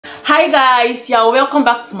Hi guys, welcome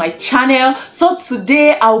back to my channel. So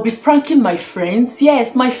today I'll be pranking my friends.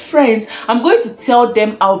 Yes, my friends. I'm going to tell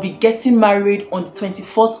them I'll be getting married on the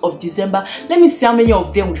 24th of December. Let me see how many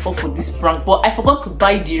of them will fall for this prank. But I forgot to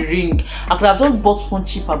buy the ring. I could have just bought one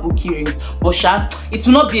cheaper bookie ring. But it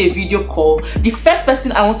will not be a video call. The first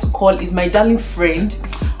person I want to call is my darling friend.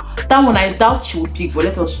 That one I doubt she will pick, but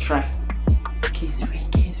let us try. Okay, it's ringing.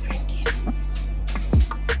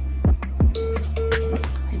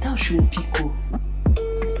 She will pick.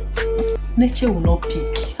 Neche will not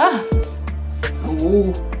pick. Oh.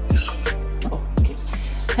 Okay.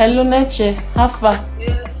 Hello Neche. How far?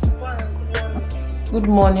 Yes, fine. Good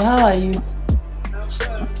morning. How are you? I'm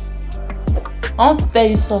fine. I want to tell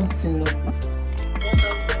you something.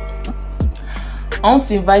 I want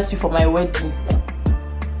to invite you for my wedding.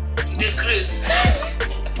 The Chris.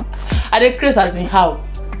 Are the Chris as in how?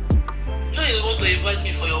 No, you want to invite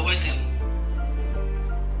me for your wedding?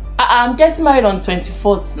 I'm getting married on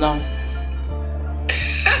 24th now.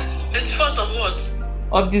 24th of what?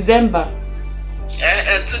 Of December.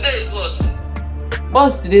 Today is what?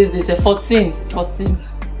 What's today's day? 14th. 14th.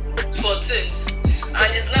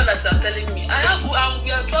 And it's not that you're telling me.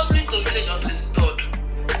 We are traveling to village on 23rd.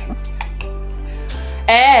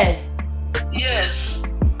 Yes.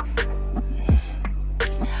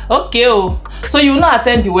 Okay. So you will not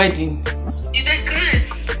attend the wedding? In the Chris.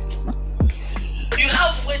 You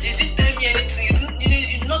have wedding, you didn't tell me anything. You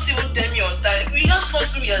did not even tell me on time. We have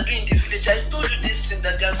something we are doing in the village. I told you this thing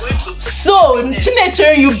that they are going to. So,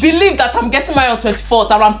 Chineche, you believe that I'm getting married on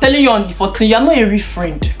 24th and I'm telling you on the 14th. You are not a real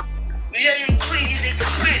friend. Yeah, you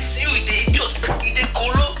Chris. You just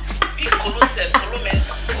colo, big colo self, colo man.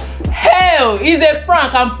 Hell, it's a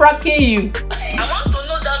prank. I'm pranking you. I want to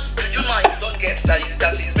know that juju man you don't get that is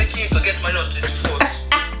making you to get married on 24th.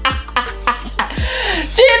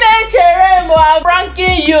 Chinecheremo, I'm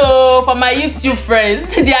pranking you for my YouTube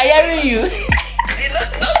friends. They are hearing you. They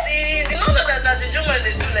don't know that the human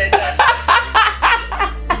they do like that.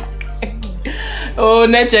 Oh,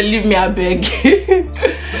 Nature, leave me, I beg.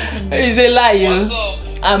 It's a lie, What's up?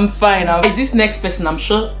 I'm fine. Is this next person? I'm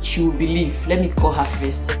sure she will believe. Let me call her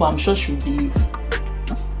first, but I'm sure she will believe. 1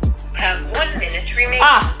 minute remaining.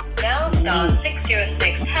 Now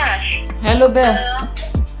 *606#. Hello, Belle. Yeah.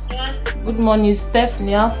 Good morning,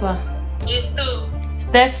 Stephanie. Alpha. It's so.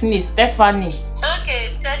 Stephanie.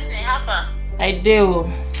 Okay, Stephanie, Alpha. I do.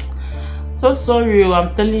 So sorry,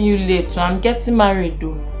 I'm telling you late. I'm getting married,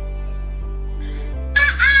 though.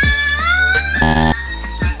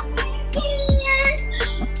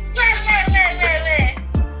 Wait.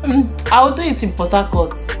 I'll do it in Port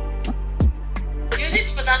Harcourt. You did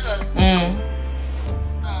Port Harcourt? When?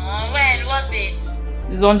 What date?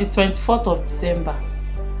 It's on the 24th of December.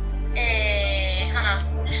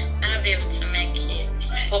 I'll be able to make it.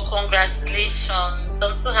 Well, congratulations.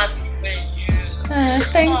 I'm so happy for you.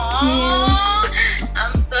 Thank you.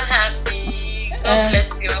 I'm so happy. God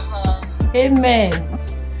bless your home. Amen.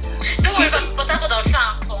 Don't worry about Port Harcourt, I'll try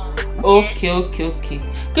and come. Okay.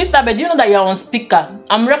 Christabel, do you know that you're on speaker?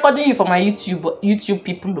 I'm recording you for my YouTube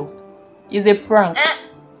people though. It's a prank.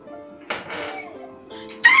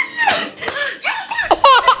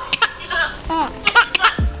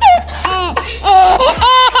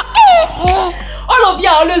 All of you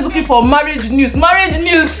are always looking for marriage news.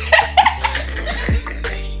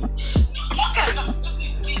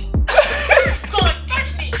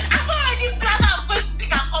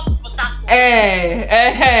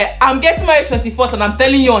 I'm getting married 24th and I'm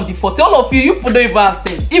telling you on the 14th. All of you people don't even have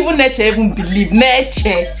sense. Even Nature even believe.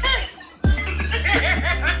 Nature.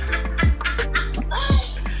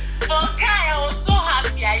 I was so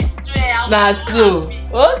happy, I swear. That's so.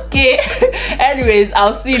 Okay. Anyways,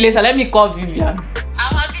 I'll see you later. Let me call Vivian. I'm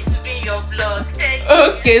happy to be in your vlog. Thank you.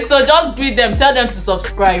 Okay, so just greet them. Tell them to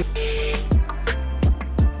subscribe.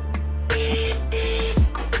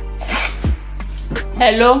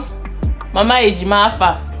 Hello. Mama Ejima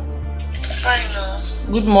Afa. Fine.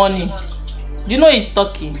 Good morning. Do you know he's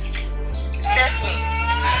talking? Stephanie.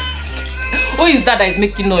 Who is that is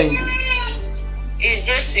making noise? It's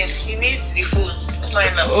Jason. He needs the food.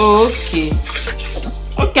 Mine now. Oh, okay.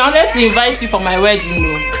 Okay, I wanted to invite you for my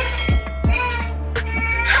wedding.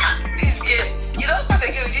 This girl. You don't have to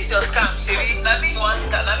give this your scam, Sherry. Let me one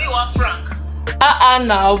prank.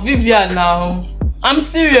 Now, Vivian now. I'm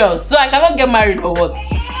serious. So I cannot get married or what?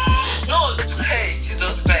 No, hey,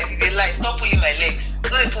 Jesus Christ. It's a lie. Stop pulling my legs.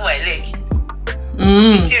 Don't pull my leg.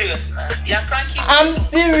 Be serious, man. You're pranking me. I'm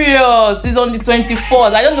serious. It's on the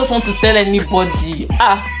 24th. I don't just want to tell anybody.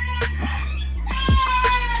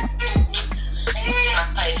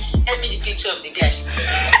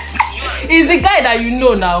 He's the guy that you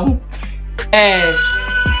know now.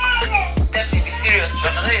 Stephanie, be serious.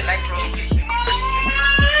 But I know you like wrong.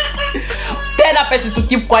 Tell that person to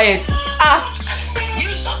keep quiet. You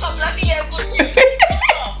shut up, let me hear good news.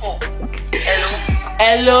 Hello?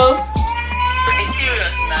 Hello? Be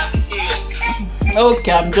serious now, be serious.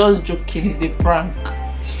 Okay, I'm just joking. It's a prank.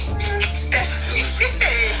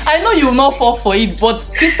 I know you will not fall for it, but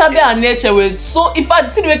Christabel and Nature were so. In fact, you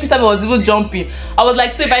see the way Christabel was even jumping. I was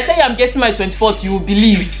like, so if I tell you I'm getting my 24th, you will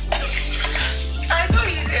believe. I know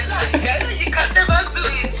you can lie. I know you can never do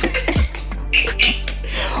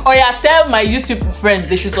it. Oh yeah, tell my YouTube friends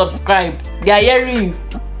they should subscribe. They are hearing you.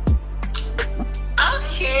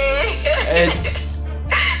 Okay.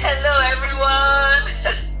 Hello everyone.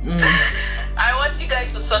 I want you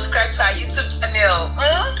guys to subscribe to our YouTube channel.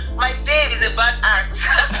 My babe is a bad act.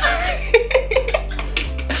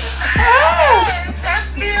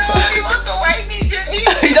 You want to wipe me,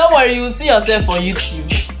 Jimmy? Don't worry, you will see yourself on YouTube.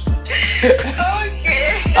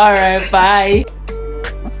 Okay. Alright, bye.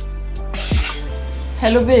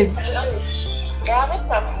 Hello, babe. Hello. Yeah,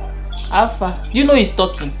 what's up? Alpha, do you know he's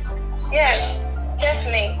talking? Yes,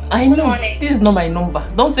 definitely. I Good know. morning. This is not my number.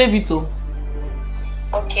 Don't save it, oh.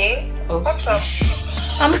 Okay. Okay. What's up?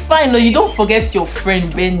 I'm fine. No, you don't forget your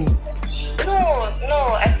friend Benny.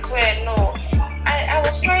 No, I swear, no. I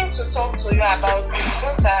was trying to talk to you about this,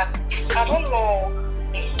 just that I don't know.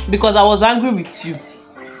 Because I was angry with you.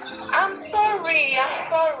 I'm sorry.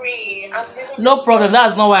 I'm really No problem. sorry.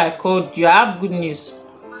 That's not why I called you. I have good news.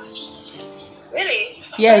 Really?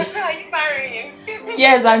 Yes. Are you marrying?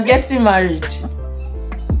 Yes, I'm getting married.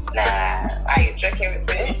 Nah, why are you joking with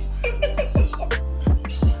me?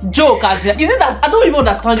 Joke, as in, is it that I don't even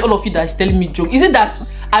understand all of you that is telling me joke? Is it that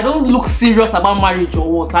I don't look serious about marriage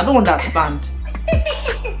or what? I don't understand.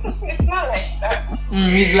 It's not like that.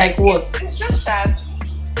 It's like what? It's just that,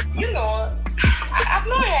 I've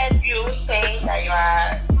not heard you saying that you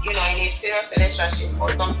are, in a serious relationship or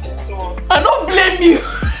something. So I don't blame you.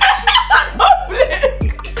 I don't blame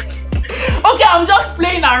you. Okay, I'm just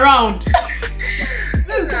playing around.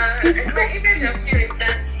 It's my image of you is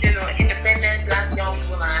that, independent black young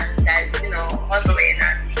woman that's, hustling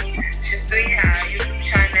and she's doing her YouTube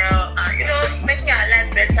channel and, making her life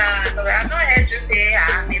better. So I've not heard you say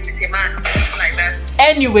I'm with a man or something like that.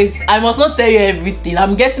 Anyways, I must not tell you everything.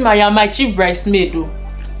 I'm getting I'm my chief bridesmaid though.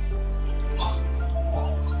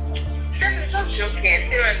 Stop joking,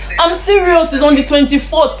 seriously. I'm serious. It's on the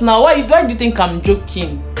 24th now. Why do you think I'm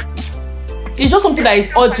joking? It's just something that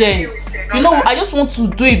is urgent. I just want to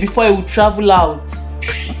do it before I will travel out.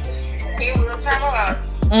 He will travel out.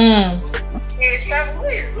 He will travel.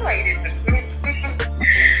 Who are you dating?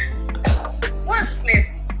 What's his name?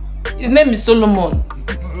 His name is Solomon.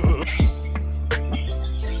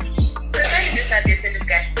 So when you start dating this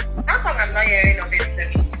guy, how come I'm not hearing of it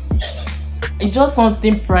since? It's just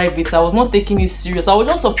something private. I was not taking it serious. I was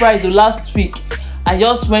just surprised last week. I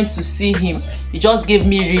just went to see him. He just gave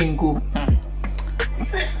me ring go.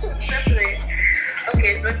 Okay,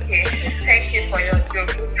 it's okay. Thank you for your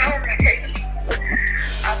joke. It's alright.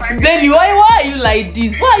 Baby, why are you like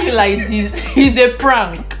this? Why are you like this? It's a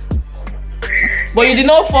prank. But you did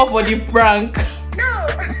not fall for the prank. No,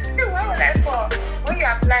 why would I fall? When you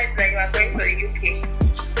applied that you are going to the UK.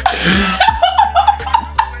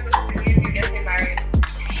 You're getting married.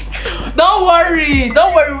 Don't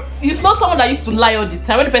worry. He's not someone that used to lie all the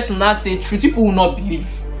time. When the person now say truth, people will not believe.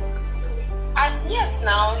 And yes,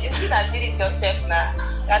 now it's you that did it yourself now.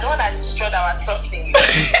 You're the one that destroyed our trust in you.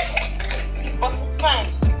 But it's fine.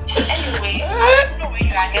 Anyway, I don't know when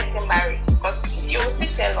you are getting married because you will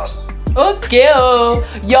still tell us. Okay,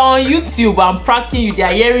 you're on YouTube. I'm pranking you. They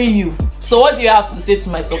are hearing you. So what do you have to say to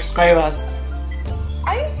my subscribers?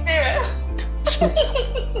 Are you serious?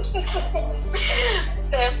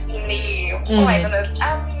 Stephanie. Oh my goodness.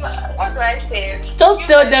 What do I say? Just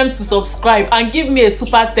tell them to subscribe and give me a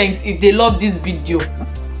super thanks if they love this video.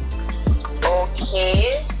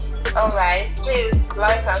 Okay. Alright. Please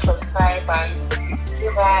like and subscribe and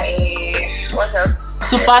give her a what else?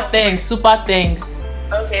 Super thanks.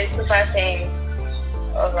 Okay, super thanks.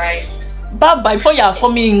 Alright. Bye bye. Before you are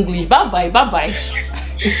forming English. Bye bye.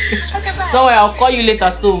 Okay, bye. Don't worry, I'll call you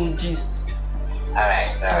later so we'll gist.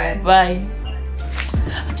 Alright. Bye.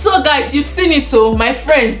 So guys, you've seen it. My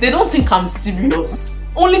friends, they don't think I'm serious.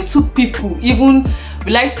 Only 2 people even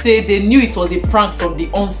will I say they knew it was a prank from the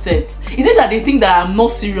onset. Is it that they think that I'm not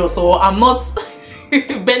serious or I'm not?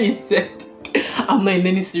 Benny said I'm not in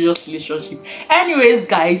any serious relationship. Anyways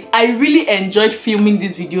guys, I really enjoyed filming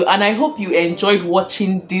this video and I hope you enjoyed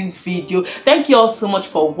watching this video. Thank you all so much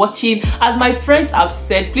for watching. As my friends have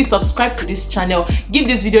said, please subscribe to this channel, give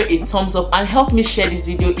this video a thumbs up, and help me share this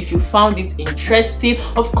video if you found it interesting.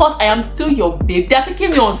 Of course, I am still your babe. They are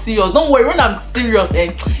taking me on serious. Don't worry, when I'm serious,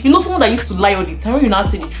 and you know someone that used to lie all the time, when you now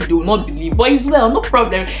say the truth, they will not believe. But it's well, no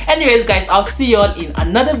problem. Anyways guys, I'll see you all in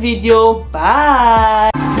another video.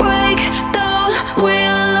 Bye.